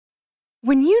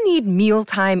When you need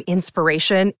mealtime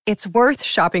inspiration, it's worth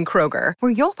shopping Kroger,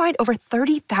 where you'll find over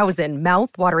 30,000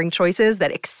 mouth-watering choices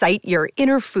that excite your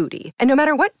inner foodie. And no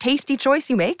matter what tasty choice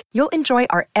you make, you'll enjoy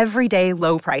our everyday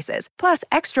low prices, plus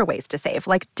extra ways to save,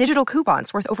 like digital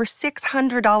coupons worth over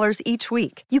 $600 each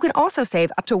week. You can also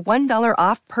save up to $1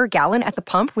 off per gallon at the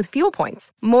pump with fuel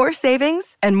points. More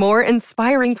savings and more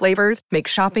inspiring flavors make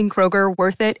shopping Kroger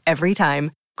worth it every time.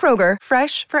 Kroger,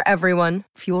 fresh for everyone.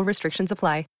 Fuel restrictions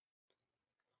apply.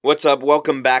 What's up?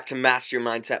 Welcome back to Master Your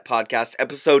Mindset Podcast,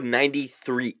 episode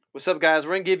 93. What's up, guys?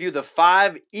 We're going to give you the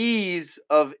 5 E's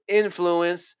of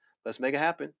influence. Let's make it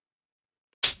happen.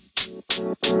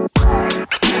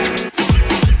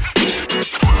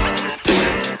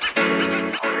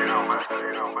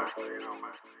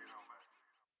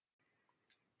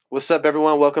 What's up,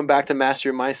 everyone? Welcome back to Master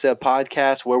Your Mindset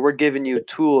Podcast, where we're giving you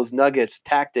tools, nuggets,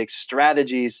 tactics,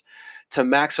 strategies to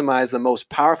maximize the most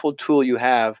powerful tool you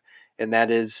have, and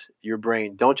that is your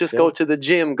brain. Don't just go to the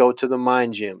gym, go to the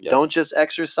mind gym. Yep. Don't just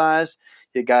exercise,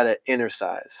 you got to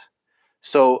exercise.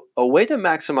 So a way to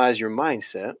maximize your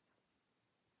mindset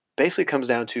basically comes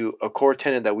down to a core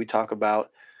tenet that we talk about.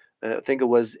 I think it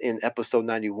was in episode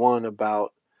 91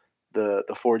 about the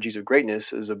 4 G's of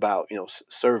greatness is about,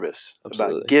 service,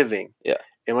 about giving. Yeah.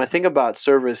 And when I think about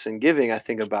service and giving, I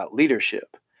think about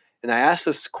leadership. And I asked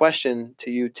this question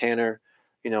to you, Tanner.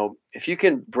 If you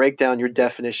can break down your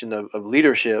definition of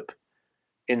leadership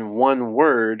in one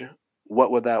word,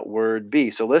 what would that word be?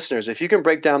 So listeners, if you can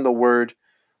break down the word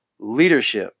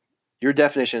leadership, your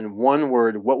definition in one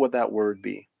word, what would that word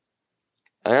be?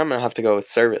 I'm going to have to go with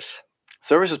service.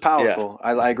 Service is powerful.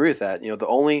 Yeah. I agree with that. The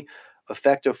only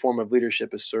effective form of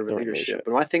leadership is servant leadership.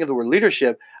 But when I think of the word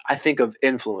leadership, I think of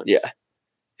influence. Yeah.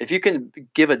 If you can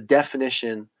give a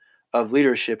definition of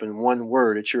leadership in one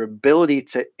word, it's your ability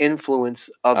to influence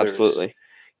others. Absolutely.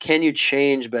 Can you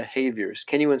change behaviors?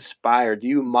 Can you inspire? Do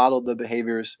you model the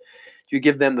behaviors? Do you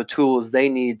give them the tools they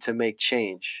need to make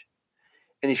change?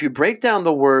 And if you break down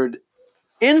the word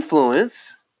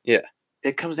influence,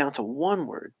 it comes down to one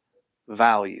word: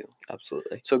 value.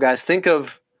 Absolutely. So guys, think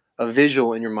of a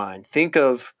visual in your mind. Think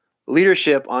of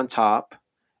leadership on top,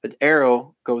 an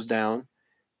arrow goes down,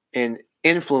 and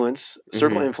influence,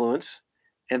 circle influence.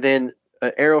 And then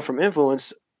an arrow from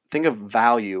influence, think of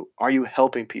value. Are you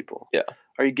helping people? Yeah.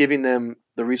 Are you giving them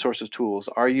the resources, tools?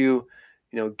 Are you,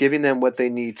 giving them what they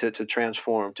need to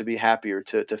transform, to be happier,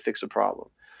 to fix a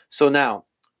problem? So now,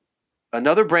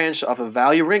 another branch off of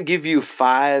value, we're going to give you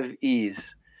 5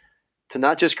 E's to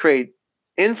not just create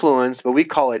influence, but we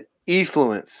call it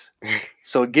effluence.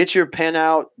 So get your pen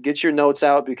out, get your notes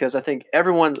out, because I think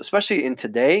everyone, especially in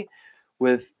today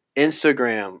with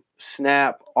Instagram,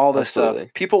 Snap, all this stuff.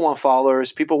 People want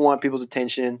followers. People want people's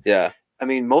attention. Yeah. I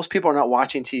mean, most people are not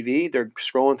watching TV. They're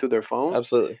scrolling through their phone.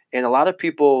 Absolutely. And a lot of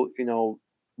people,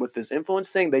 with this influence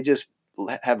thing, they just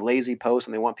have lazy posts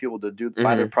and they want people to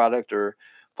buy their product or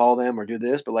follow them or do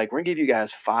this. But we're going to give you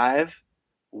guys 5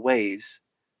 ways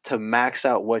to max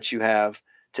out what you have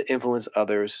to influence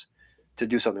others to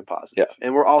do something positive. Yeah.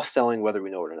 And we're all selling whether we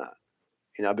know it or not.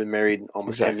 I've been married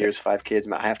almost 10 years, 5 kids.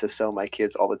 I have to sell my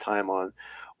kids all the time on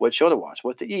what show to watch,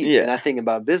 what to eat. Yeah. And I think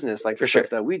about business, like the stuff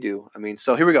that we do. I mean,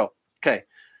 so here we go. Okay.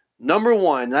 Number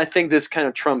 1, and I think this kind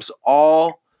of trumps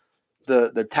all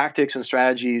the tactics and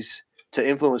strategies to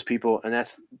influence people, and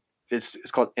it's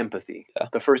called empathy. Yeah.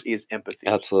 The first E is empathy.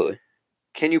 Absolutely.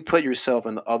 Can you put yourself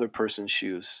in the other person's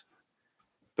shoes?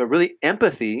 But really,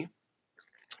 empathy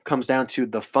comes down to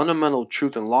the fundamental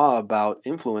truth and law about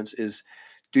influence is,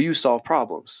 do you solve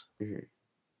problems? Mm-hmm.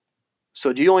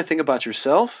 So do you only think about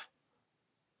yourself,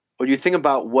 or do you think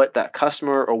about what that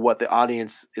customer or what the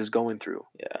audience is going through?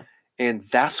 Yeah. And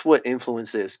that's what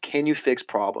influence is. Can you fix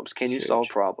problems? Can you solve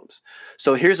problems?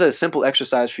 So here's a simple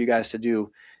exercise for you guys to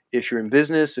do. If you're in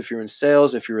business, if you're in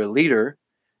sales, if you're a leader,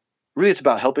 really it's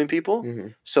about helping people. Mm-hmm.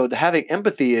 So having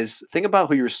empathy is, think about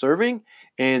who you're serving.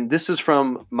 And this is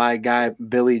from my guy,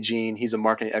 Billy Jean. He's a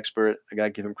marketing expert. I got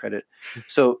to give him credit.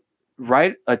 So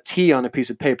write a T on a piece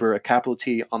of paper, a capital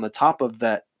T. On the top of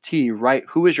that T, write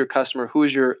who is your customer, who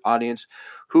is your audience,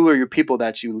 who are your people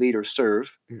that you lead or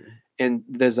serve. Mm-hmm. And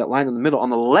there's that line in the middle.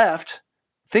 On the left,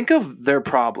 think of their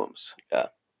problems. Yeah.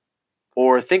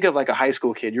 Or think of like a high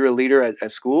school kid. You're a leader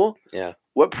at school. Yeah.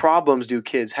 What problems do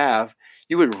kids have?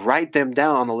 You would write them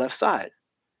down on the left side.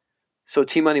 So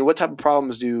T-Money, what type of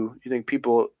problems do you think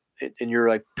people in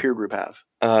your peer group have?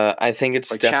 I think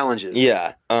it's challenges.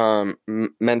 Yeah.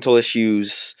 Mental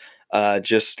issues,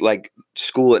 just like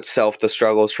school itself, the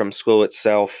struggles from school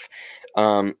itself,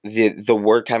 the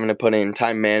work having to put in,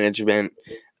 time management.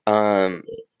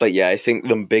 But yeah, I think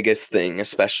the biggest thing,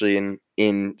 especially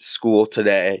in school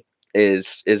today,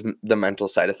 is the mental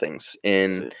side of things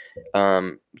in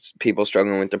people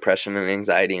struggling with depression and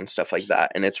anxiety and stuff like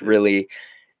that. And it's really,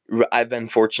 I've been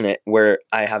fortunate where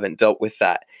I haven't dealt with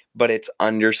that, but it's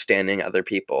understanding other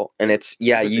people. And it's,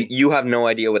 you have no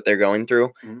idea what they're going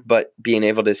through, but being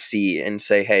able to see and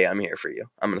say, hey, I'm here for you.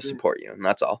 I'm going to support you. And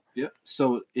that's all. Yeah.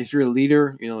 So if you're a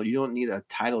leader, you don't need a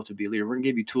title to be a leader. We're going to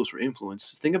give you tools for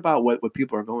influence. Think about what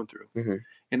people are going through.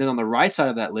 And then on the right side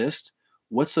of that list,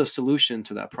 what's a solution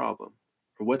to that problem?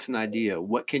 Or what's an idea?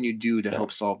 What can you do to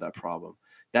help solve that problem?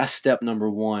 That's step number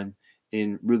one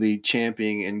in really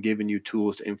championing and giving you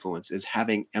tools to influence, is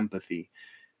having empathy,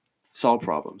 solve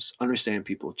problems, understand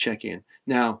people, check in.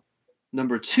 Now,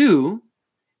 number two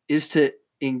is to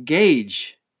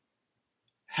engage,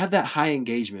 have that high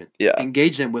engagement.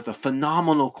 Engage them with a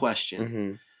phenomenal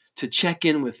question, to check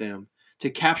in with them, to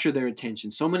capture their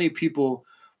attention. So many people,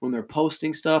 when they're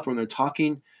posting stuff, when they're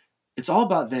talking, it's all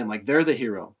about them. Like, they're the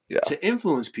hero. To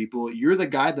influence people, you're the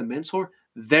guy, the mentor,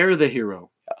 they're the hero.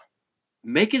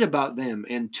 Make it about them.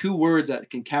 And 2 words that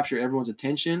can capture everyone's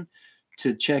attention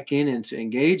to check in and to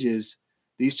engage is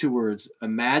these 2 words: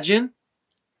 imagine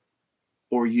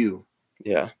or you.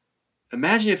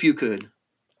 Imagine if you could.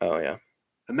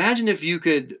 Imagine if you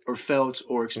could, or felt,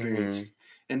 or experienced.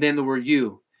 And then the word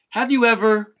you. Have you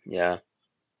ever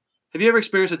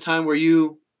experienced a time where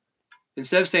you,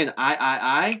 instead of saying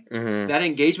I, that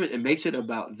engagement, it makes it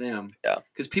about them.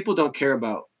 Because people don't care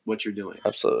about what you're doing.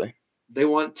 Absolutely. They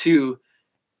want to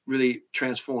really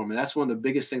transform. And that's one of the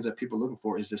biggest things that people are looking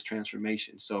for, is this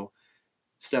transformation. So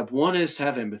step 1 is to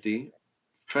have empathy.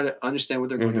 Try to understand what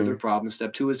they're going through, their problems.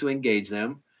 Step 2 is to engage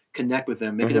them, connect with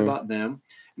them, make it about them.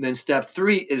 And then step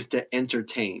 3 is to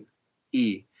entertain.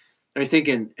 E. Are you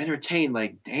thinking entertain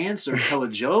like dance or tell a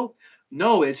joke?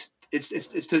 No, it's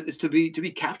to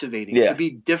be captivating, to be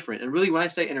different. And really, when I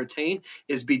say entertain,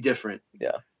 is be different.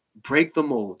 Break the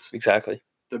mold. Exactly.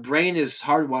 The brain is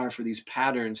hardwired for these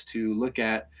patterns to look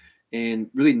at and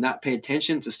really not pay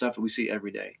attention to stuff that we see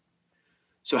every day.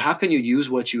 So how can you use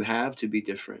what you have to be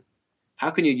different? How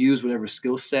can you use whatever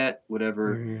skill set,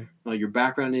 whatever your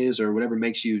background is, or whatever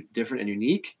makes you different and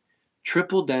unique,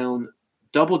 double down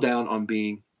on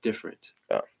being different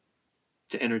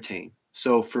to entertain.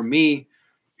 So for me,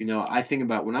 I think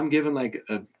about when I'm giving like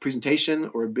a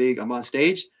presentation or I'm on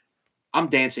stage, I'm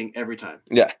dancing every time.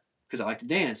 Because I like to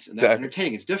dance, and that's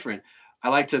entertaining. It's different. I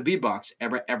like to beatbox.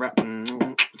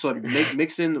 So I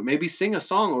mix in, maybe sing a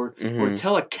song or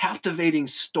tell a captivating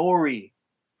story.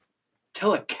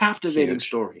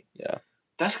 Story.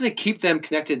 That's going to keep them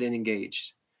connected and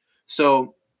engaged.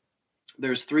 So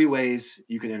there's 3 ways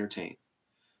you can entertain.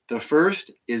 The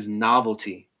first is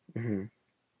novelty. Do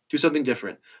something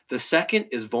different. The second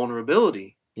is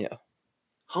vulnerability.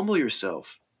 Humble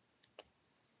yourself.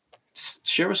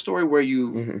 Share a story where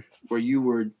you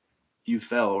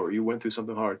fell or you went through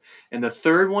something hard. And the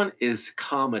third one is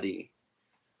comedy.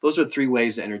 Those are 3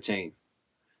 ways to entertain.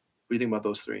 What do you think about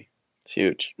those 3? It's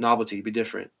huge. Novelty, be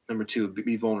different. Number 2,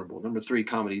 be vulnerable. Number 3,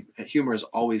 comedy. Humor is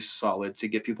always solid to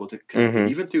get people to connect,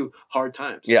 even through hard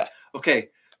times. Okay,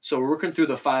 so we're working through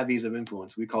the 5 E's of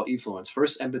influence. We call effluence.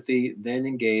 First, empathy, then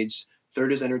engage.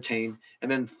 Third is entertain.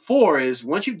 And then 4 is,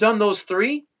 once you've done those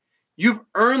 3, you've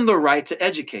earned the right to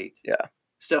educate.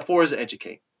 Step 4 is to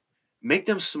educate. Make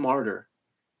them smarter.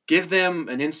 Give them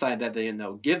an insight that they didn't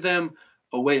know. Give them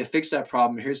a way to fix that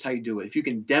problem. Here's how you do it. If you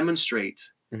can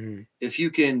demonstrate, if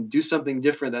you can do something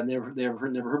different that they've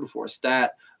never heard before, a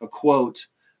stat, a quote,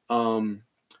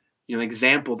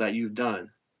 example that you've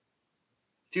done.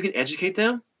 If you can educate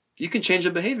them, you can change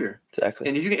their behavior. Exactly.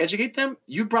 And if you can educate them,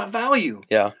 you brought value.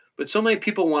 But so many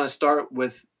people want to start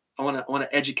with, I want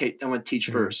to educate, I want to teach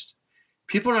first.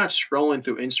 People are not scrolling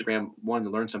through Instagram wanting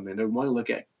to learn something. They want to look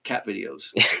at cat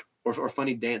videos or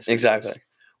funny dance videos. Exactly.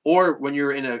 Or when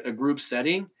you're in a group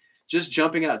setting, just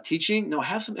jumping out teaching. No,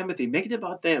 have some empathy. Make it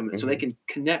about them so they can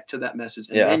connect to that message,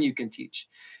 and then you can teach.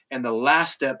 And the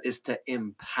last step is to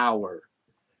empower.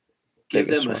 Give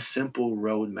them a simple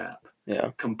roadmap.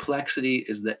 Complexity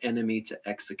is the enemy to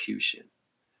execution.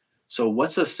 So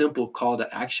what's a simple call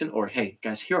to action? Or, hey,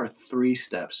 guys, here are 3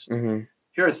 steps. Here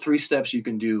are 3 steps you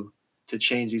can do to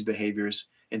change these behaviors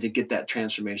and to get that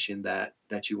transformation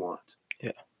that you want.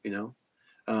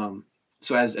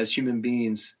 So as human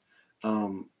beings,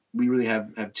 we really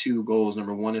have 2 goals.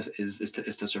 Number 1 is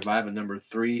to survive, and number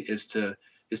 3 is to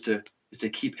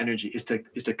keep energy, is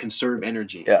to conserve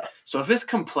energy. So if it's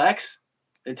complex,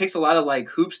 it takes a lot of like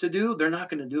hoops to do, they're not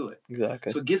going to do it.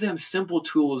 Exactly. So give them simple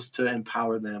tools to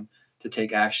empower them to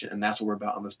take action. And that's what we're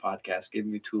about on this podcast,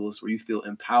 giving you tools where you feel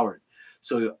empowered.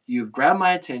 So you've grabbed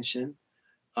my attention.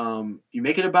 You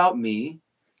make it about me.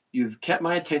 You've kept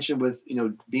my attention with,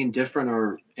 being different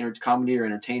or comedy or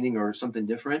entertaining or something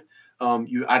different.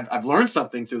 I've learned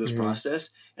something through this process,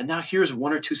 and now here's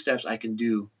 1 or 2 steps I can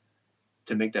do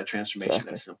to make that transformation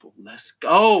that simple. Let's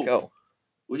go. Let's go.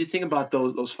 What do you think about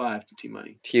those 5 to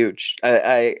T-Money? Huge.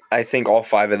 I think all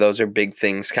 5 of those are big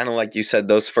things. Kind of like you said,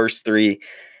 those first 3,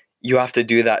 you have to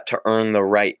do that to earn the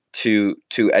right to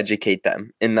educate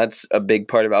them. And that's a big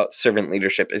part about servant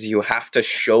leadership, is you have to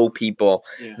show people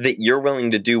that you're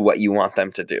willing to do what you want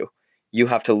them to do. You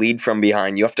have to lead from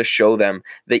behind. You have to show them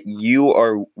that you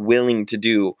are willing to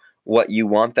do what you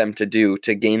want them to do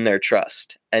to gain their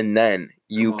trust. And then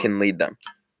you can lead them.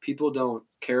 People don't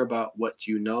care about what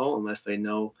you know unless they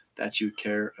know that you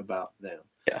care about them.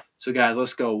 Yeah. So guys,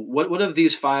 let's go. What of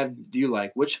these 5 do you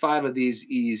like? Which 5 of these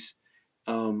E's?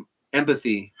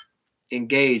 Empathy,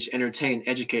 engage, entertain,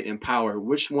 educate, empower.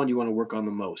 Which one do you want to work on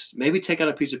the most? Maybe take out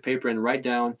a piece of paper and write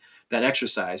down that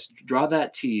exercise. Draw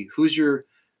that T. Who's your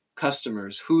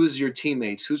customers? Who's your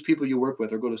teammates? Who's people you work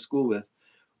with or go to school with?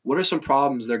 What are some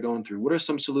problems they're going through? What are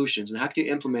some solutions? And how can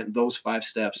you implement those 5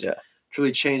 steps to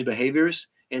really change behaviors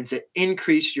and to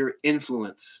increase your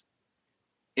influence?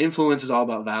 Influence is all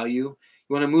about value.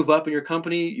 You want to move up in your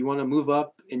company? You want to move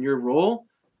up in your role?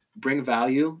 Bring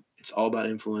value. It's all about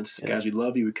influence. Guys, we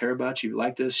love you. We care about you.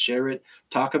 Like this, share it,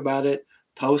 talk about it,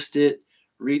 post it,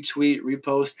 retweet,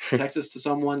 repost, text us to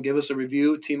someone, give us a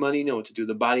review. T-Money, you know what to do.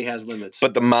 The body has limits.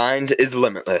 But the mind is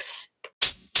limitless.